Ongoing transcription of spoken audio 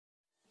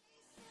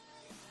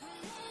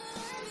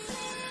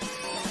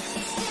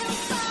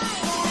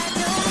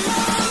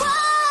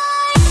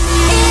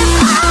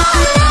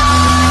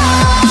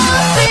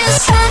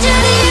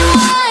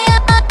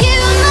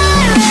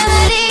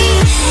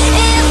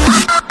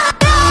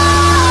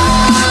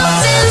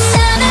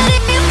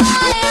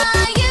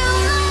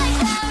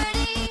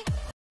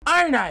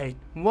Alright,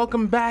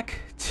 welcome back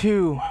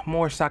to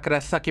more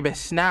Sakura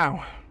Succubus.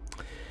 Now,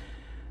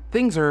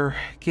 things are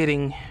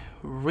getting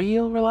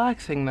real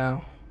relaxing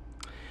now.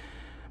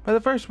 By the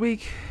first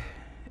week,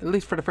 at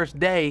least for the first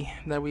day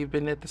that we've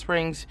been at the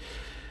springs,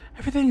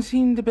 everything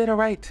seemed a bit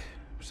alright.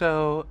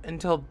 So,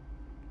 until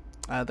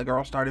the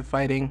girl started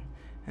fighting,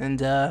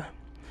 and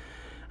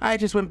I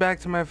just went back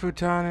to my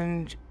futon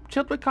and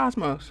chilled with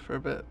Cosmos for a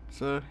bit.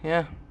 So,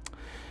 yeah.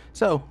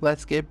 So,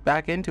 let's get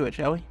back into it,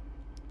 shall we?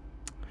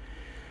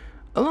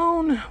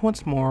 Alone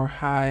once more,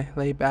 I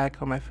lay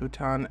back on my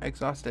futon,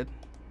 exhausted.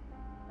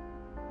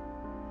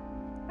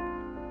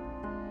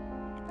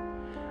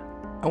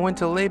 I went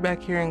to lay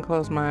back here and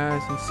close my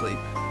eyes and sleep.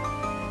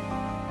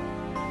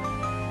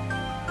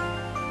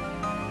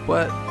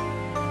 But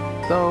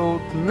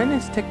though the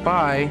minutes tick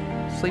by,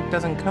 sleep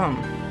doesn't come.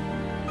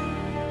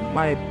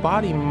 My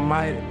body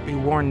might be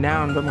worn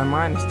down, but my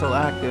mind is still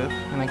active,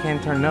 and I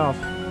can't turn it off.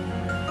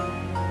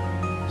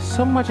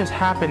 So much has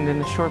happened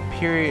in a short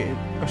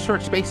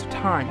space of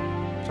time.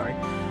 Sorry.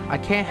 I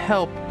can't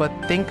help but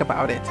think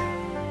about it.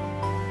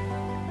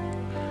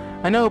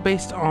 I know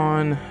based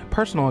on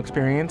personal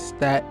experience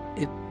that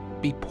it'd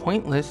be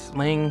pointless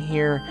laying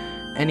here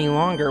any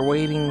longer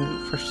waiting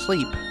for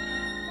sleep.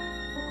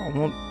 I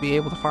won't be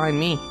able to find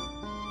me.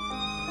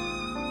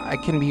 I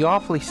can be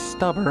awfully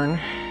stubborn,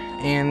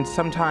 and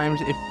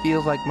sometimes it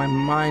feels like my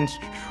mind's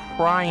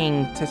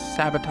trying to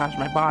sabotage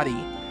my body.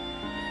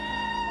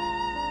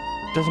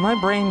 Does my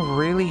brain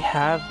really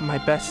have my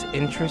best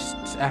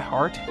interests at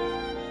heart?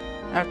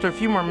 After a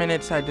few more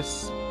minutes, I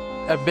just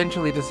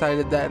eventually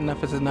decided that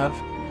enough is enough.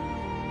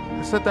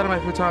 I slipped out of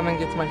my futon and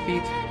get to my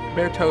feet,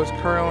 bare toes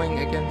curling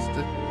against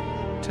the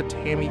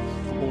tatami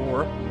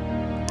floor.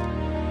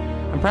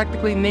 I'm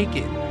practically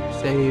naked,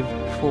 save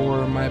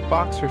for my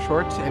boxer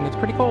shorts, and it's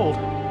pretty cold.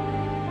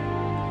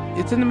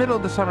 It's in the middle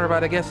of the summer,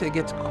 but I guess it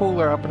gets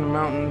cooler up in the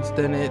mountains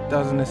than it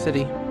does in the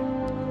city.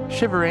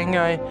 Shivering,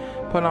 I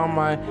put on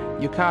my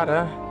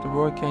yukata the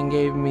Roykin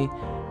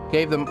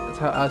gave them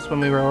to us when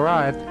we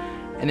arrived,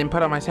 and then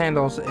put on my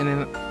sandals, and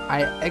then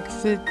I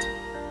exit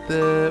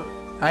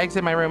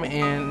my room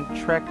and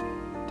trek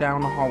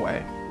down the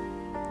hallway.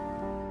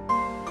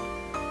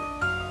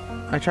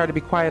 I try to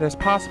be quiet as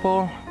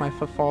possible. My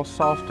footfalls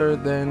softer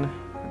than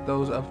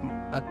those of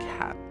a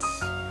cat's.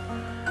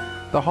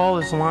 The hall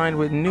is lined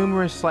with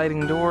numerous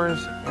sliding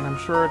doors, and I'm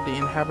sure the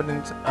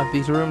inhabitants of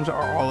these rooms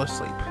are all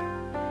asleep.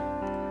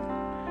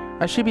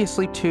 I should be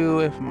asleep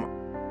too if my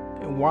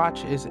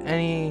watch is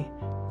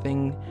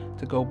anything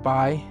to go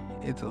by.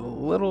 It's a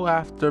little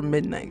after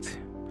midnight.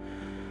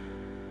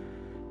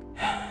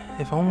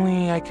 If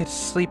only I could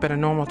sleep at a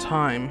normal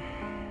time.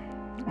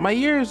 My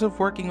years of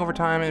working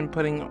overtime and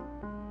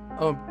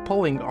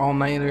pulling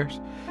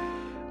all-nighters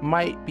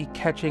might be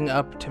catching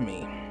up to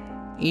me.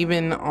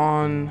 Even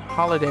on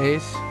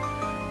holidays,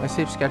 my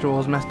sleep schedule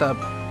is messed up.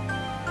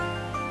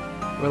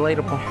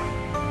 Relatable.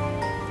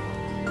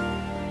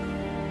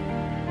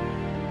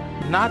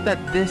 Not that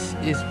this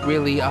is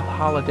really a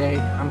holiday.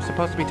 I'm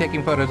supposed to be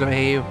taking photos of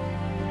Ave.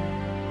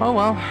 Oh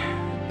well,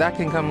 that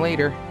can come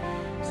later.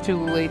 It's too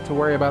late to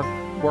worry about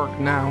work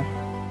now.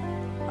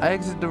 I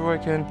exit the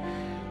Roykin,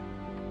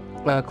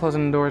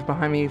 closing the doors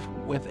behind me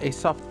with a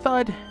soft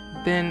thud,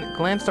 then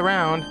glanced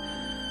around.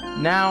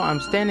 Now I'm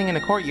standing in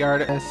a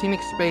courtyard, a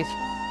scenic space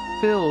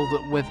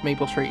filled with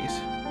maple trees.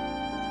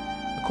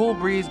 A cool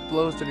breeze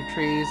blows through the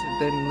trees,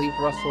 then leaf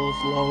rustles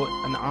low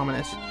and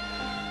ominous.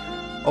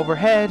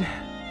 Overhead,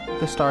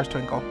 the stars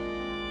twinkle.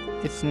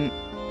 It's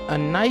a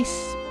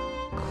nice,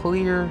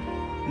 clear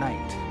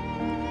night.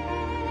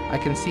 I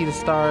can see the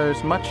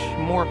stars much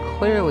more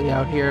clearly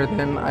out here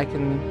than I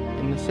can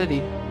in the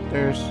city.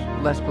 There's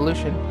less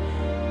pollution.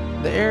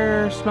 The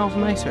air smells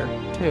nicer,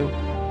 too.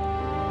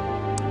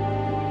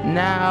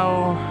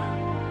 Now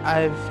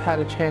I've had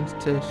a chance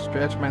to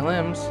stretch my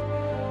limbs,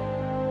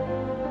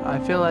 I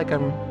feel like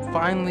I'm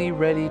finally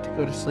ready to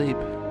go to sleep.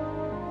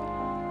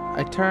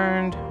 I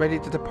turned, ready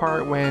to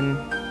depart when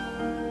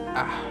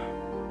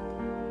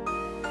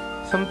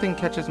something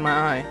catches my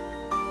eye.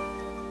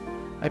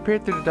 I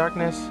peered through the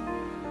darkness,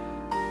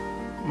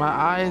 my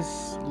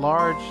eyes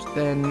large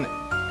than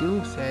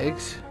goose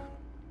eggs.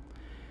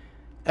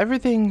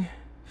 Everything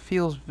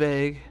feels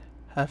vague,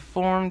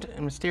 half-formed,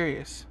 and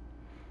mysterious.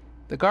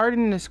 The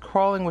garden is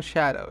crawling with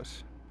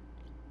shadows.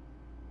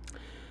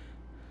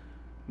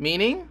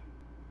 Meaning?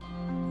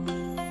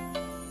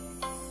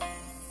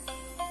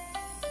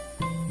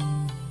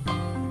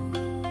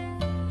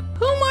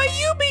 Who might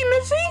you be,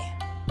 Missy?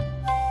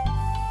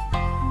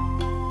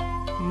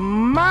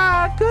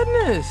 My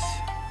goodness!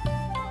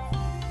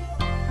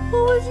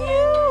 Who is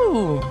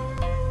you?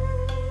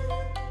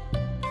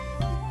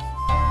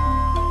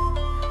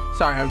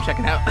 Sorry, I'm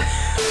checking out.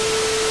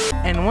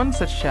 And one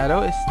such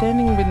shadow is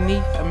standing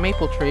beneath a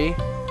maple tree,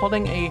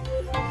 holding a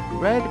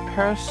red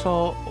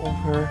parasol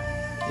over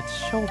its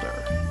shoulder.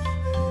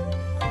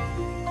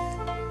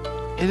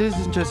 It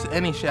isn't just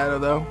any shadow,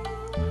 though.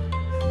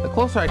 The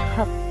closer I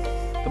crept,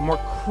 the more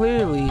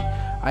clearly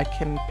I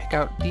can pick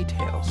out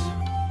details.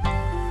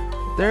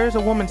 There is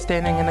a woman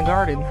standing in the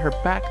garden, her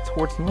back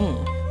towards me.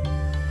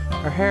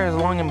 Her hair is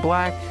long and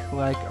black,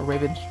 like a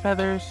raven's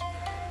feathers,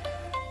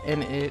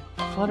 and it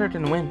fluttered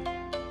in the wind.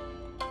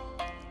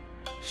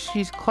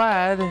 She's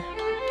clad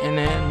in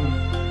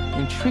an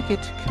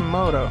intricate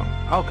kimono.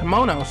 Oh,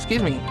 kimono,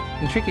 excuse me.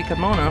 Intricate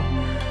kimono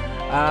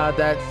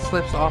that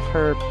slips off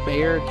her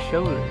bared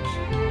shoulders,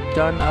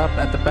 done up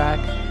at the back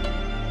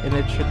in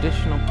a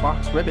traditional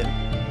box ribbon.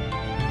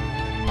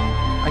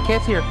 I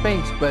can't see her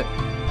face, but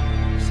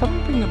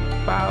something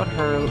about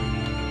her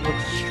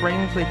looks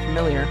strangely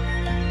familiar.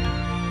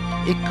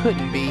 It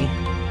couldn't be.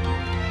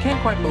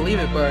 Can't quite believe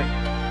it, but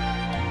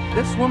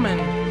this woman,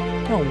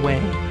 no way.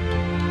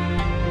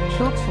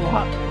 She looks a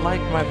lot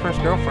like my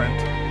first girlfriend.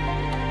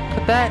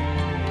 Could that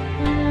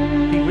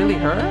be really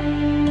her?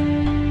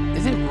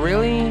 Is it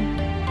really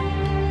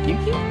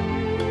Yuki?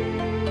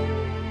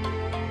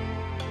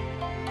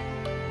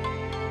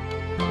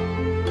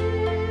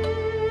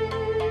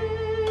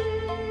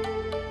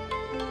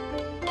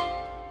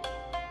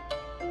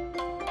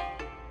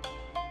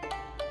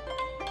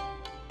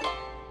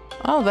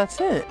 Oh, that's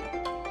it.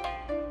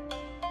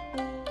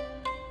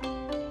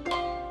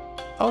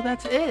 Oh,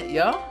 that's it,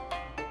 yo.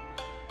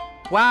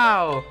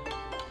 Wow.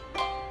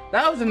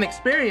 That was an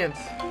experience.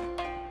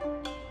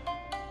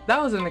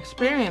 That was an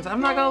experience. I'm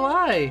not gonna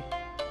lie.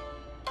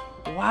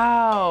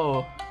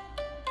 Wow.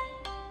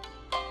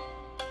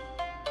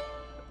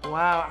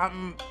 Wow.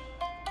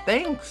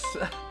 Thanks.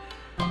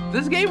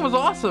 This game was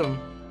awesome.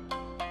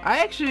 I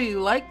actually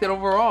liked it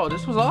overall.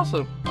 This was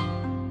awesome.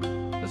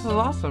 This was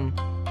awesome.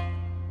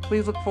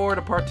 Please look forward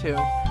to part 2.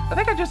 I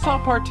think I just saw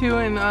part 2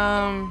 in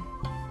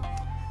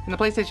the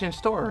PlayStation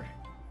Store.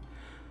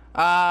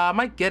 I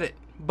might get it,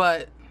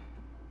 but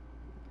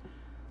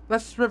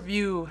let's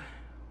review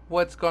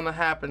what's gonna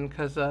happen,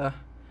 cause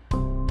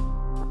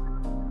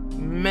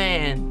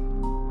man,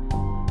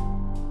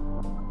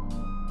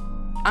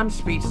 I'm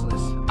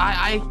speechless.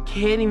 I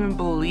can't even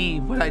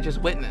believe what I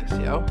just witnessed,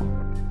 yo.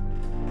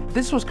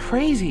 This was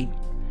crazy.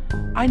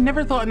 I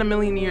never thought in a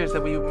million years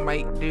that we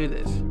might do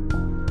this.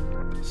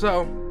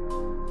 So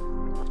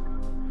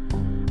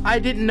I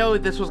didn't know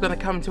this was gonna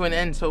come to an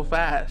end so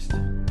fast,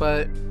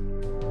 but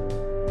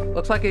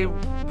looks like it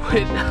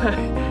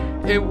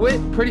went, it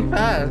went pretty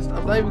fast.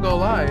 I'm not even gonna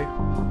lie.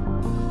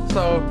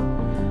 So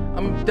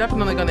I'm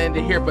definitely gonna end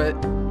it here, but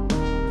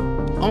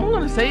all I'm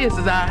gonna say is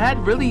I had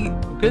really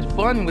good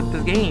fun with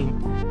this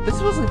game. This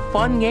was a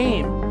fun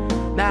game.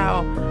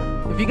 Now,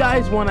 if you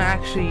guys wanna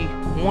actually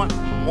want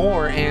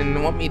more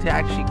and want me to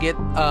actually get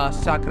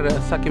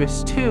Sakura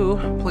Succubus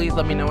 2, please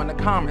let me know in the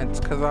comments,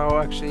 because I'll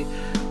actually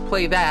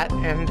play that,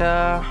 and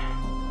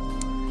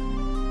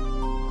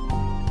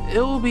it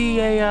will be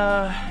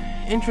a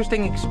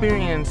interesting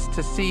experience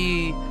to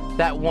see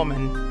that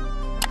woman,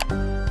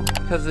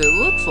 because it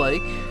looks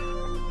like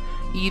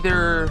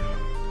either,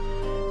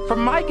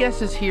 from my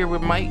guesses here, we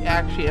might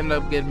actually end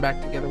up getting back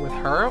together with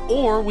her,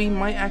 or we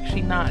might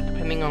actually not,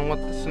 depending on what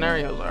the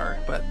scenarios are.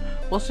 But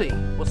we'll see,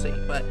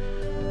 but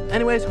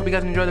anyways, hope you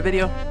guys enjoyed the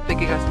video.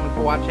 Thank you guys so much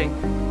for watching.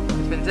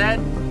 It's been Zed.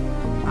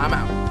 I'm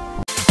out.